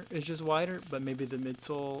bigger, is just wider, but maybe the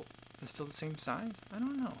midsole is still the same size. I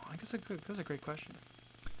don't know. I guess that's a great question.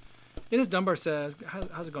 Ines Dunbar says,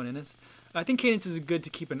 how's it going, Ines? I think cadence is good to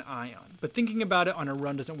keep an eye on, but thinking about it on a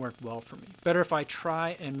run doesn't work well for me. Better if I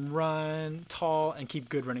try and run tall and keep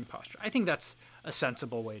good running posture. I think that's a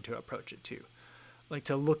sensible way to approach it too. Like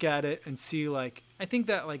to look at it and see, like, I think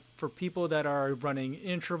that like for people that are running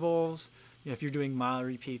intervals, if you're doing mile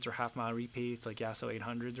repeats or half mile repeats, like Yasso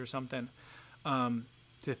 800s or something,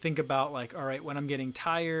 to think about like, all right, when I'm getting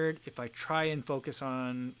tired, if I try and focus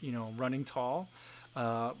on, running tall,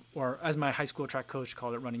 or as my high school track coach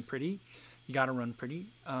called it, running pretty, you got to run pretty.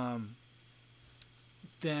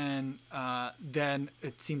 Then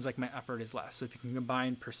it seems like my effort is less. So if you can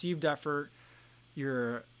combine perceived effort,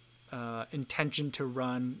 your intention to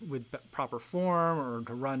run with proper form or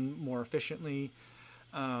to run more efficiently,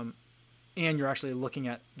 and you're actually looking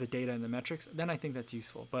at the data and the metrics, then I think that's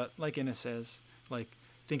useful. But like Ines says, like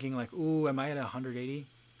thinking like, ooh, am I at 180?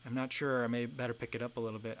 I'm not sure. I may better pick it up a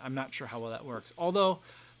little bit. I'm not sure how well that works. Although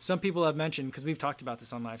some people have mentioned, because we've talked about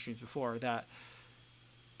this on live streams before, that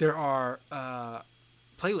there are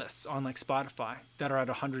playlists on like Spotify that are at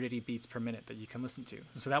 180 beats per minute that you can listen to.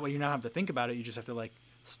 So that way you don't have to think about it. You just have to like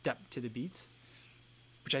step to the beats,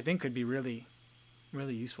 which I think could be really,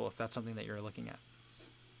 really useful if that's something that you're looking at.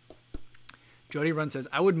 Jody Run says,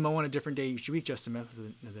 I would mow on a different day each week just to mess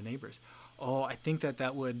with the neighbors. Oh, I think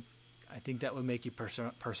that would make you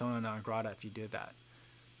persona non grata if you did that.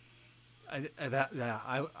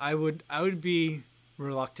 I would be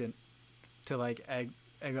reluctant to like egg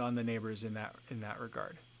on the neighbors in that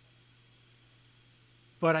regard.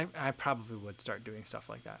 But I probably would start doing stuff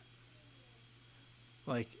like that.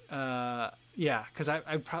 Like, yeah, because I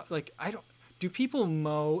don't. Do people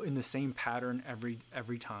mow in the same pattern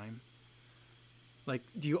every time? Like,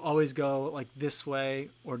 do you always go like this way,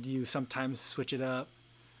 or do you sometimes switch it up?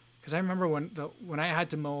 Because I remember when I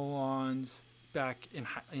had to mow lawns back in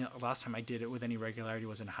last time I did it with any regularity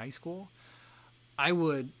was in high school. I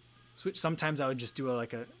would switch. Sometimes I would just do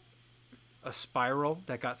a spiral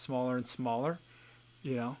that got smaller and smaller,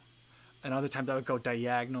 and other times I would go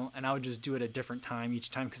diagonal, and I would just do it a different time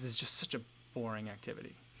each time because it's just such a boring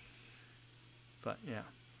activity. But yeah.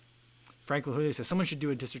 Frank LaHoya says, someone should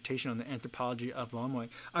do a dissertation on the anthropology of lawn mowing.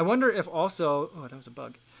 I wonder if also, oh, that was a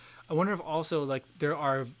bug. I wonder if also like there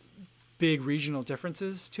are big regional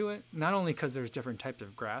differences to it, not only because there's different types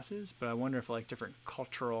of grasses, but I wonder if like different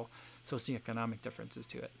cultural, socioeconomic differences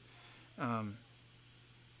to it. I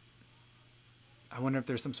wonder if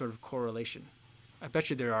there's some sort of correlation. I bet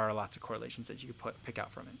you there are lots of correlations that you could pick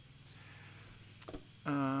out from it.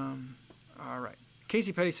 All right.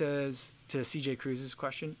 Casey Petty says to CJ Cruz's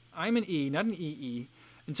question, I'm an E, not an EE.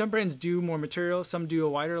 And some brands do more material, some do a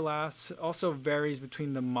wider last. Also varies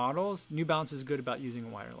between the models. New Balance is good about using a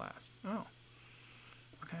wider last. Oh,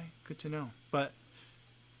 okay, good to know. But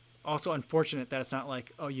also unfortunate that it's not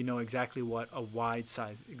like, oh, you know exactly what a wide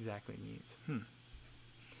size exactly means.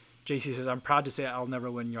 JC says, I'm proud to say I'll never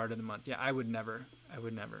win Yard of the Month. Yeah, I would never.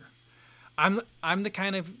 I'm the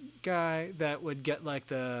kind of guy that would get like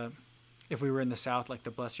if we were in the South, like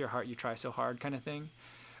the bless your heart, you try so hard kind of thing.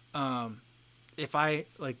 If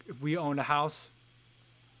we owned a house,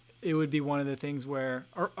 it would be one of the things where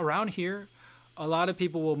around here, A lot of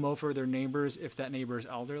people will mow for their neighbors if that neighbor is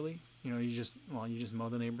elderly. You just mow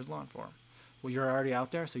the neighbor's lawn for them. Well, you're already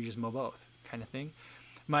out there, so you just mow both, kind of thing.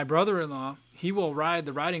 My brother-in-law, he will ride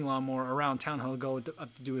the riding lawnmower around town. He'll go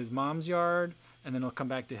up to do his mom's yard, and then he'll come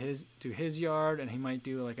back to his yard, and he might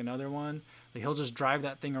do like another one. Like he'll just drive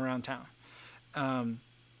that thing around town. And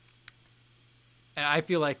I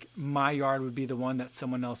feel like my yard would be the one that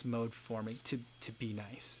someone else mowed for me to be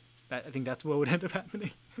nice. I think that's what would end up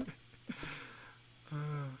happening.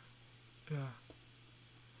 Yeah.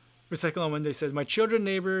 Recycle on Monday says, my childhood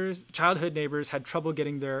neighbors had trouble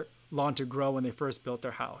getting their lawn to grow when they first built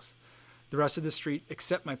their house. The rest of the street,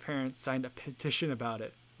 except my parents, signed a petition about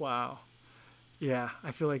it. Wow. Yeah,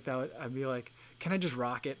 I feel like I'd be like, can I just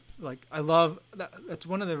rock it? Like, I love that. That's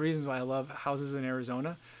one of the reasons why I love houses in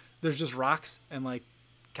Arizona. There's just rocks and like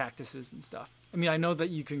cactuses and stuff. I mean, I know that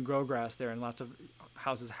you can grow grass there and lots of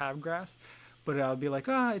houses have grass, but I'll be like,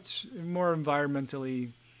 it's more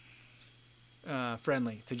environmentally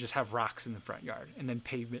friendly to just have rocks in the front yard and then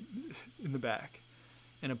pavement in the back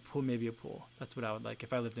and a pool, maybe a pool. That's what I would like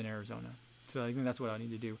if I lived in Arizona. So I think that's what I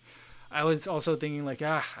need to do. I was also thinking like,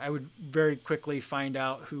 I would very quickly find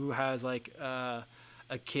out who has like a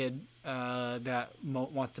kid that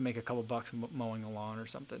wants to make a couple bucks mowing a lawn or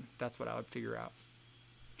something. That's what I would figure out.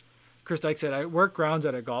 Chris Dyke said, I worked grounds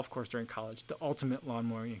at a golf course during college. The ultimate lawn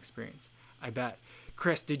mowing experience. I bet.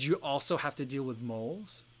 Chris, did you also have to deal with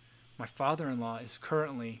moles? My father-in-law is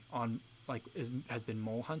currently has been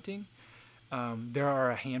mole hunting. There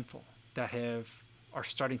are a handful that are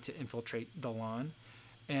starting to infiltrate the lawn.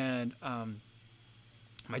 And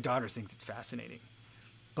my daughter thinks it's fascinating.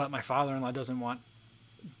 But my father-in-law doesn't want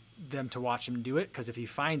them to watch him do it because if he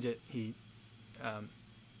finds it, he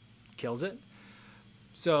kills it.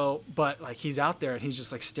 So, but like he's out there and he's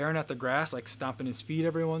just like staring at the grass, like stomping his feet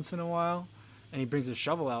every once in a while. And he brings a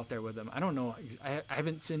shovel out there with him. I don't know. I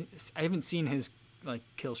haven't seen his like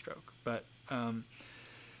kill stroke, but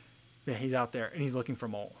yeah, he's out there and he's looking for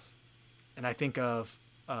moles. And I think of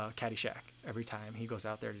Caddyshack every time he goes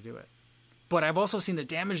out there to do it. But I've also seen the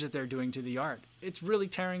damage that they're doing to the yard. It's really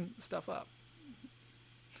tearing stuff up.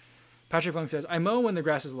 Patrick Funk says, I mow when the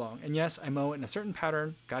grass is long. And yes, I mow it in a certain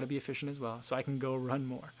pattern. Got to be efficient as well, so I can go run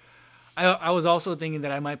more. I was also thinking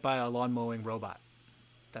that I might buy a lawn mowing robot.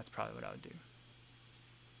 That's probably what I would do.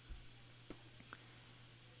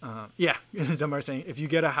 Yeah, some are saying, if you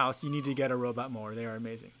get a house, you need to get a robot mower. They are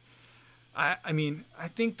amazing. I mean, I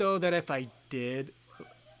think, though, that if I did,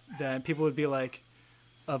 then people would be like,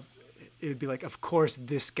 it would be like, of course,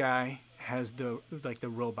 this guy has the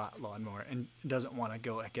robot lawnmower and doesn't want to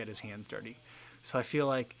go get his hands dirty. So I feel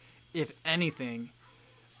like, if anything,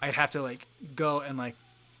 I'd have to like go and like.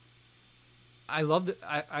 I love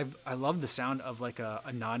the sound of like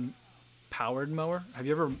a non-powered mower. Have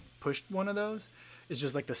you ever pushed one of those? It's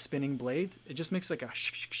just like the spinning blades. It just makes like a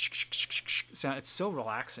sound. It's so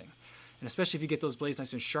relaxing, and especially if you get those blades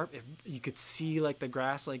nice and sharp, if you could see like the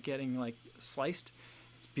grass like getting like sliced.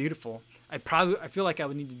 It's beautiful. I feel like I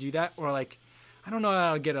would need to do that, or like, I don't know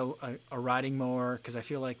how to get a riding mower because I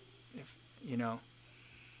feel like if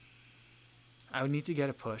I would need to get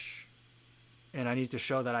a push, and I need to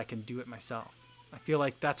show that I can do it myself. I feel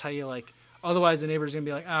like that's how you like. Otherwise, the neighbor's gonna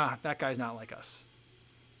be like, that guy's not like us.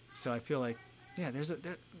 So I feel like, yeah,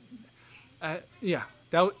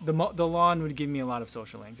 the lawn would give me a lot of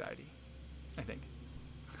social anxiety, I think.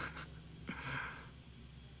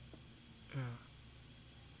 Yeah.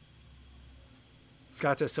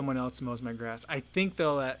 Scott says someone else mows my grass. I think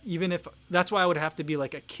though that even if that's why I would have to be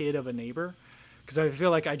like a kid of a neighbor, because I feel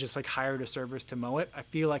like I just like hired a service to mow it. I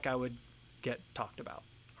feel like I would get talked about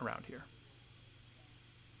around here.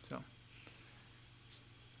 So,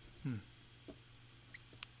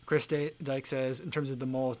 Chris Dyke says, in terms of the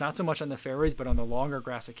moles, not so much on the fairways, but on the longer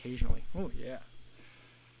grass occasionally. Oh yeah.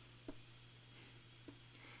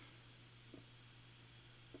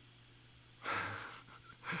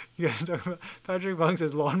 You guys talk about Patrick Bung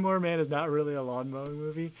says Lawnmower Man is not really a lawn mowing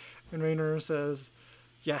movie, and Rainer says,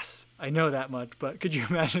 yes, I know that much, but could you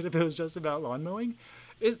imagine if it was just about lawn mowing?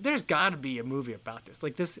 There's got to be a movie about this.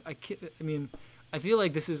 Like this, I mean, I feel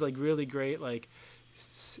like this is like really great, like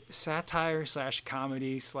satire /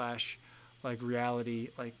 comedy / like reality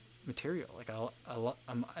like material. Like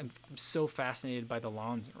I'm so fascinated by the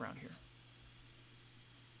lawns around here.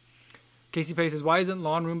 Casey Pay says, why isn't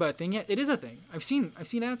Lawn Roomba a thing yet? It is a thing. I've seen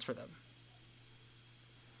ads for them.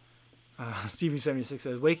 Stevie76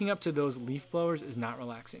 says, waking up to those leaf blowers is not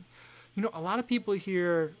relaxing. A lot of people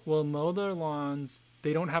here will mow their lawns.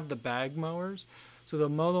 They don't have the bag mowers. So they'll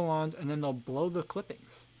mow the lawns and then they'll blow the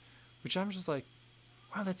clippings, which I'm just like,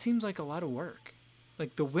 wow, that seems like a lot of work.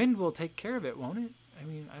 Like the wind will take care of it, won't it? I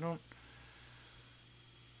mean, I don't.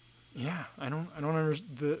 Yeah, I don't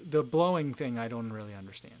understand the blowing thing. I don't really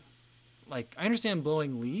understand. Like I understand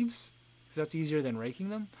blowing leaves because that's easier than raking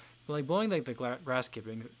them. But like blowing like the grass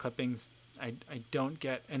clippings, I don't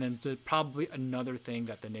get. And then it's probably another thing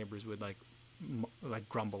that the neighbors would like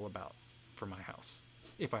grumble about for my house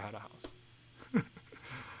if I had a house.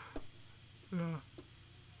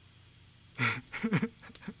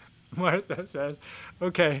 Martha says,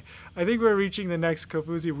 okay, I think we're reaching the next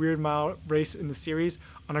Kofuzi Weird Mile race in the series.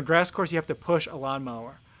 On a grass course, you have to push a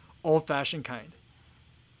lawnmower. Old-fashioned kind.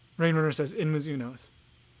 Rainrunner says, in Mizuno's.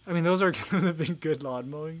 I mean, those have been good lawn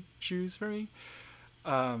mowing shoes for me.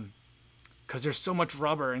 Because there's so much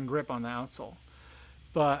rubber and grip on the outsole.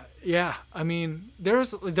 But, yeah, I mean, there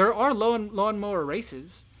are lawnmower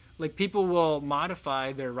races. Like, people will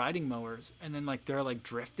modify their riding mowers, and then, like, they're, like,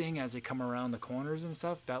 drifting as they come around the corners and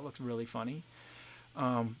stuff. That looks really funny.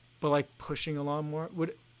 But, like, pushing a lawnmower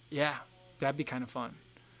that'd be kind of fun.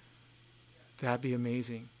 That'd be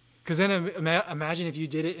amazing. Because then imagine if you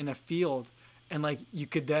did it in a field, and, like,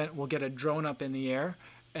 we'll get a drone up in the air,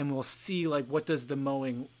 and we'll see, like, what does the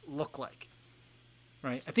mowing look like,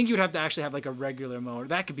 right? I think you'd have to actually have, like, a regular mower.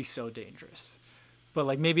 That could be so dangerous. But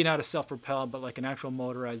like maybe not a self-propelled, but like an actual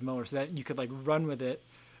motorized mower, so that you could like run with it,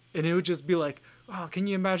 and it would just be like, oh, can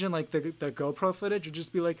you imagine like the GoPro footage would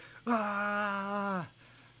just be like, ah,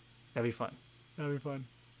 that'd be fun. That'd be fun.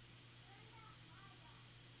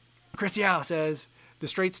 Chris Yao says, The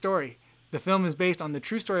Straight Story. The film is based on the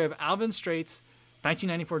true story of Alvin Straight's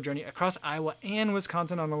 1994 journey across Iowa and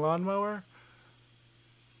Wisconsin on a lawnmower.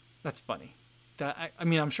 That's funny. I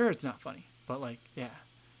mean, I'm sure it's not funny, but like, yeah.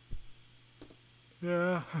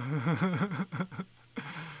 Yeah.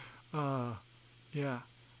 Yeah.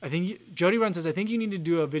 I think Jody Run says, I think you need to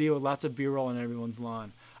do a video with lots of B-roll on everyone's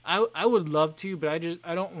lawn. I would love to, but I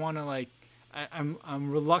don't want to like, I'm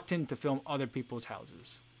reluctant to film other people's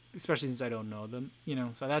houses, especially since I don't know them, you know?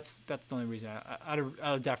 So that's the only reason out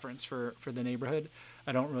of deference for the neighborhood.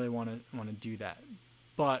 I don't really want to do that,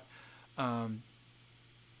 but,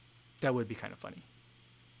 that would be kind of funny.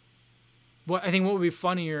 I think what would be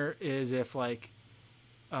funnier is if like,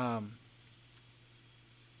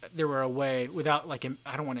 there were a way without like,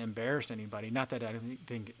 I don't want to embarrass anybody. Not that I don't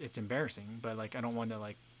think it's embarrassing, but like, I don't want to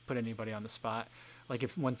like put anybody on the spot. Like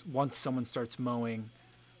if once someone starts mowing,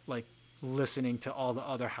 like listening to all the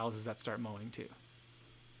other houses that start mowing too.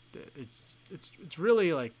 It's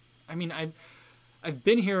really like, I mean, I've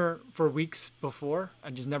been here for weeks before. I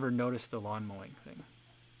just never noticed the lawn mowing thing.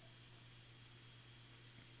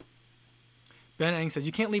 Ben Ang says,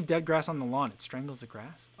 you can't leave dead grass on the lawn. It strangles the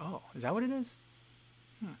grass. Oh, is that what it is?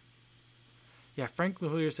 Yeah, Frank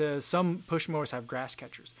LaHoyer says, some push mowers have grass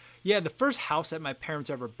catchers. Yeah, the first house that my parents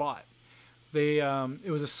ever bought, it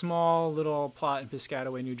was a small little plot in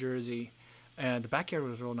Piscataway, New Jersey, and the backyard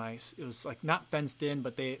was real nice. It was like not fenced in,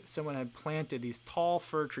 but someone had planted these tall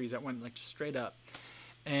fir trees that went like just straight up.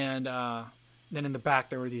 And then in the back,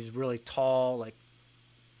 there were these really tall, like,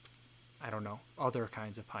 I don't know, other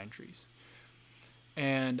kinds of pine trees.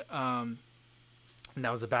 And that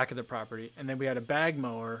was the back of the property. And then we had a bag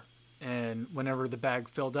mower, and whenever the bag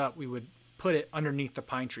filled up, we would put it underneath the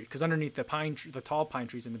pine tree, because underneath the tall pine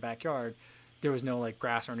trees in the backyard, there was no like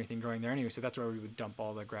grass or anything growing there anyway. So that's where we would dump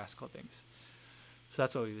all the grass clippings. So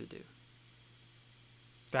that's what we would do.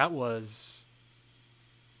 That would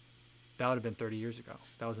have been 30 years ago.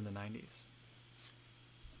 That was in the 90s.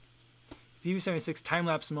 Stevie76,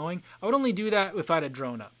 time-lapse mowing. I would only do that if I had a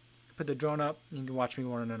drone up. Put the drone up, and you can watch me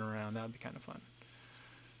running around. That would be kind of fun.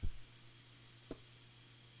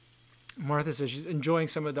 Martha says she's enjoying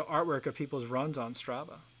some of the artwork of people's runs on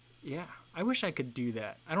Strava. Yeah, I wish I could do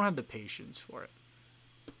that. I don't have the patience for it.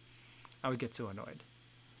 I would get so annoyed.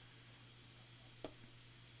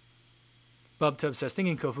 BubTub says,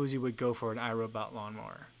 thinking Kofuzi would go for an iRobot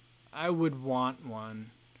lawnmower. I would want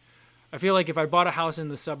one. I feel like if I bought a house in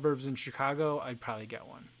the suburbs in Chicago, I'd probably get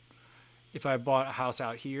one. If I bought a house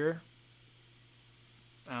out here,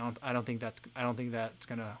 I don't think that's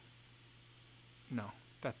gonna. No,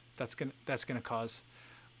 that's gonna cause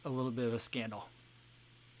a little bit of a scandal.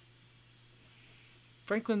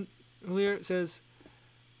 Franklin Lear says,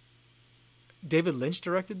 David Lynch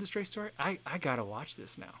directed The Straight Story. I gotta watch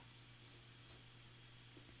this now.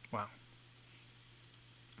 Wow.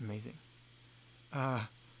 Amazing.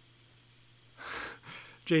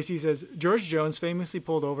 JC says, George Jones famously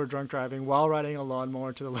pulled over drunk driving while riding a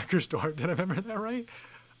lawnmower to the liquor store. Did I remember that right?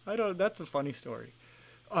 That's a funny story.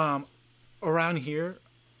 Around here,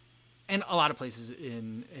 and a lot of places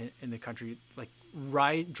in the country, like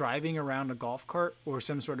driving around a golf cart or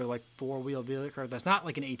some sort of like four-wheel vehicle that's not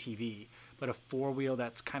like an ATV, but a four-wheel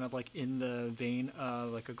that's kind of like in the vein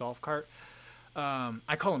of like a golf cart.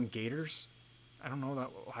 I call them gators. I don't know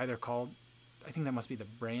why they're called. I think that must be the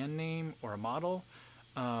brand name or a model,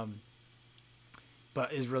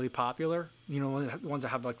 but is really popular. You know, the ones that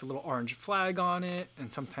have like the little orange flag on it,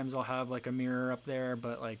 and sometimes they'll have like a mirror up there,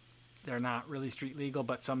 but like they're not really street legal.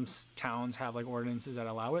 But some towns have like ordinances that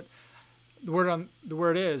allow it. The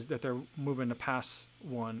word is that they're moving to pass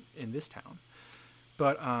one in this town,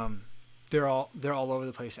 but they're all over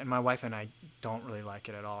the place, and my wife and I don't really like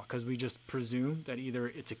it at all because we just presume that either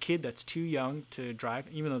it's a kid that's too young to drive,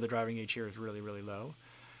 even though the driving age here is really, really low,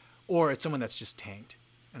 or it's someone that's just tanked.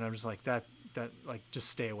 And I'm just like that like just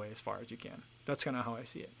stay away as far as you can. That's kind of how I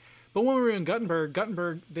see it. But when we were in Guttenberg,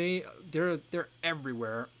 they're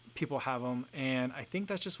everywhere. People have them, and I think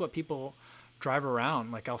that's just what people drive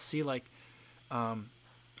around. Like I'll see like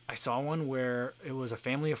I saw one where it was a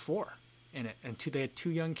family of 4 in it, and they had 2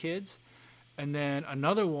 young kids. And then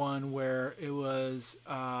another one where it was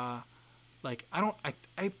like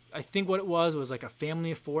I think what it was like a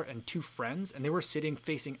family of 4 and 2 friends, and they were sitting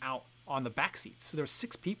facing out on the back seats. So there were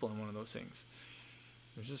 6 people in one of those things.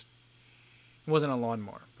 It wasn't a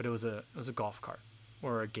lawnmower, but it was a golf cart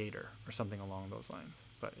or a gator or something along those lines.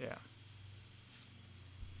 But yeah.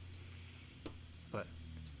 But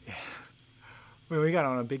yeah. Well, we got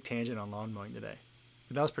on a big tangent on lawn mowing today.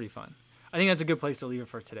 But that was pretty fun. I think that's a good place to leave it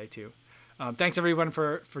for today too. Thanks everyone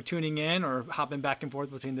for tuning in or hopping back and forth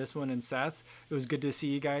between this one and Seth's. It was good to see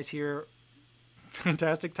you guys here.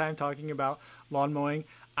 Fantastic time talking about lawn mowing.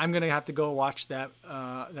 I'm gonna have to go watch that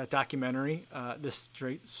documentary, The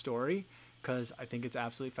Straight Story, because I think it's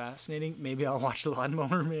absolutely fascinating. Maybe I'll watch The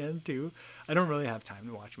Lawnmower Man too. I don't really have time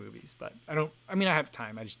to watch movies, but I have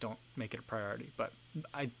time. I just don't make it a priority. But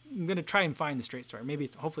I'm gonna try and find The Straight Story.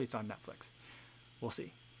 Hopefully it's on Netflix. We'll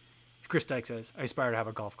see. Chris Dyke says, I aspire to have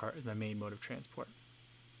a golf cart as my main mode of transport.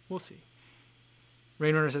 We'll see.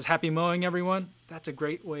 Rainrunner says, happy mowing, everyone. That's a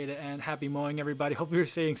great way to end. Happy mowing, everybody. Hope you're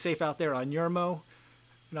staying safe out there on your mow.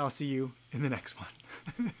 And I'll see you in the next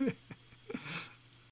one.